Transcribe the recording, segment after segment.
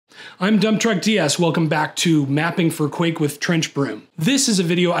I'm Dump Truck DS. Welcome back to Mapping for Quake with TrenchBroom. This is a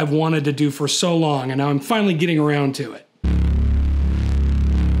video I've wanted to do for so long, and now I'm finally getting around to it.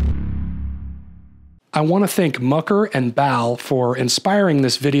 I want to thank Mucker and Bal for inspiring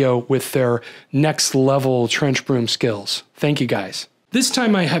this video with their next level TrenchBroom skills. Thank you guys. This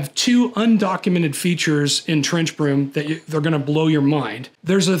time I have two undocumented features in TrenchBroom that they're going to blow your mind.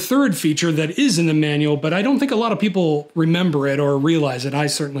 There's a third feature that is in the manual, but I don't think a lot of people remember it or realize it. I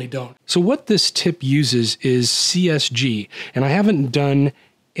certainly don't. So what this tip uses is CSG, and I haven't done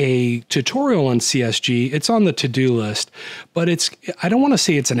a tutorial on CSG. It's on the to-do list, but I don't want to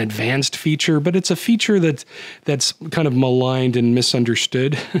say it's an advanced feature, but it's a feature that's kind of maligned and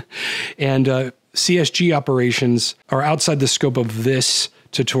misunderstood. And CSG operations are outside the scope of this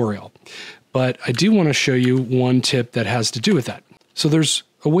tutorial, but I do want to show you one tip that has to do with that. So there's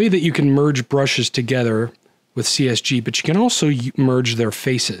a way that you can merge brushes together with CSG, but you can also merge their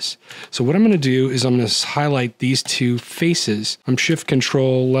faces. So what I'm going to do is I'm going to highlight these two faces. I'm Shift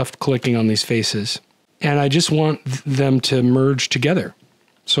Control left clicking on these faces, and I just want them to merge together.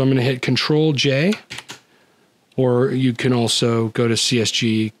 So I'm going to hit Control J, or you can also go to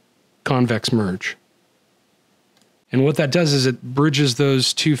CSG Convex Merge. And what that does is it bridges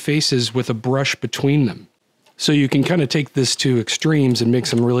those two faces with a brush between them. So you can kind of take this to extremes and make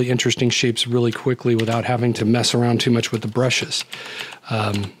some really interesting shapes really quickly without having to mess around too much with the brushes.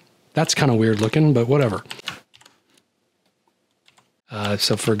 That's kind of weird looking, but whatever.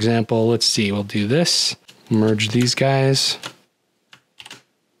 So for example, let's see, we'll do this. Merge these guys.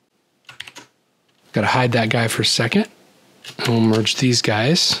 Got to hide that guy for a second. And we'll merge these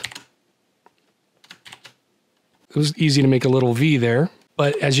guys. It was easy to make a little V there,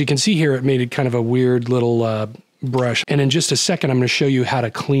 but as you can see here, it made it kind of a weird little brush. And in just a second, I'm going to show you how to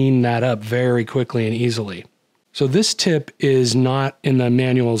clean that up very quickly and easily. So this tip is not in the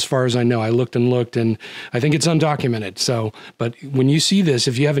manual as far as I know. I looked and looked, and I think it's undocumented. So, but when you see this,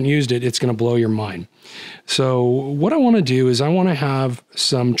 if you haven't used it, it's going to blow your mind. So what I want to do is I want to have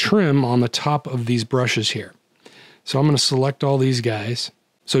some trim on the top of these brushes here. So I'm going to select all these guys.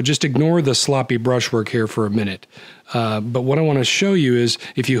 So just ignore the sloppy brushwork here for a minute. But what I want to show you is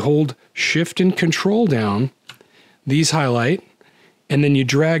if you hold Shift and Control down, these highlight, and then you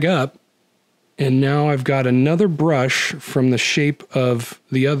drag up, and now I've got another brush from the shape of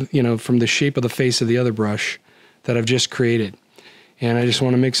the other, from the shape of the face of the other brush that I've just created. And I just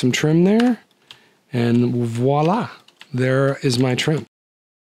want to make some trim there, and voila, there is my trim.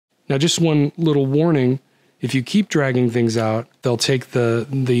 Now just one little warning. If you keep dragging things out, they'll take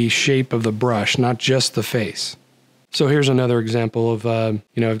the shape of the brush, not just the face. So here's another example of,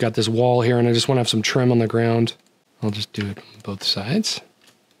 I've got this wall here and I just want to have some trim on the ground. I'll just do it on both sides.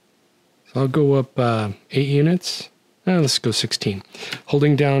 So I'll go up 8 units. Let's go 16.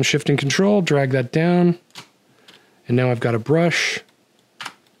 Holding down Shift and Control, drag that down. And now I've got a brush.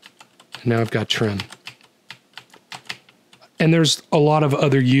 And now I've got trim. And there's a lot of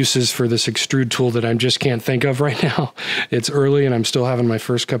other uses for this extrude tool that I just can't think of right now. It's early and I'm still having my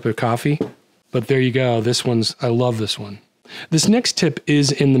first cup of coffee. But there you go. I love this one. This next tip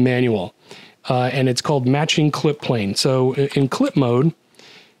is in the manual, and it's called matching clip plane. So in clip mode,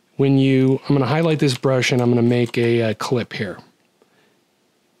 I'm going to highlight this brush and I'm going to make a clip here.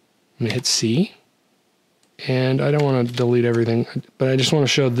 I'm going to hit C. And I don't want to delete everything, but I just want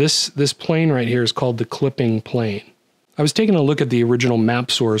to show this plane right here is called the clipping plane. I was taking a look at the original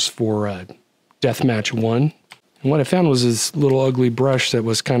map source for Deathmatch 1, and what I found was this little ugly brush that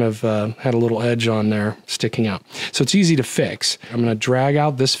was kind of had a little edge on there sticking out. So it's easy to fix. I'm going to drag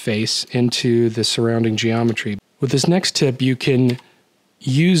out this face into the surrounding geometry. With this next tip, you can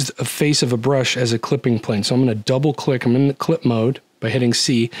use a face of a brush as a clipping plane. So I'm going to double click, I'm in the clip mode by hitting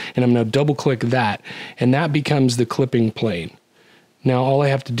C, and I'm going to double click that, and that becomes the clipping plane. Now all I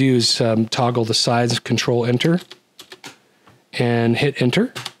have to do is toggle the sides, Control Enter, and hit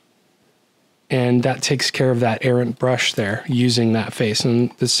Enter, and that takes care of that errant brush there using that face.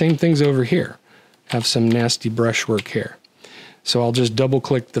 And the same thing's over here. Have some nasty brushwork here. So I'll just double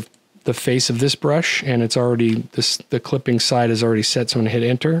click the face of this brush, and it's already, the clipping side is already set, so I'm gonna hit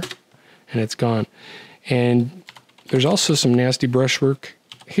Enter, and it's gone. And there's also some nasty brushwork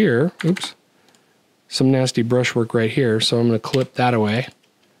here. Oops. Some nasty brushwork right here, so I'm gonna clip that away.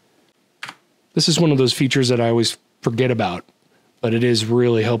 This is one of those features that I always forget about, but it is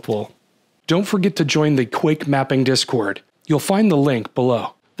really helpful. Don't forget to join the Quake Mapping Discord. You'll find the link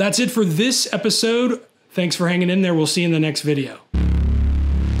below. That's it for this episode. Thanks for hanging in there. We'll see you in the next video.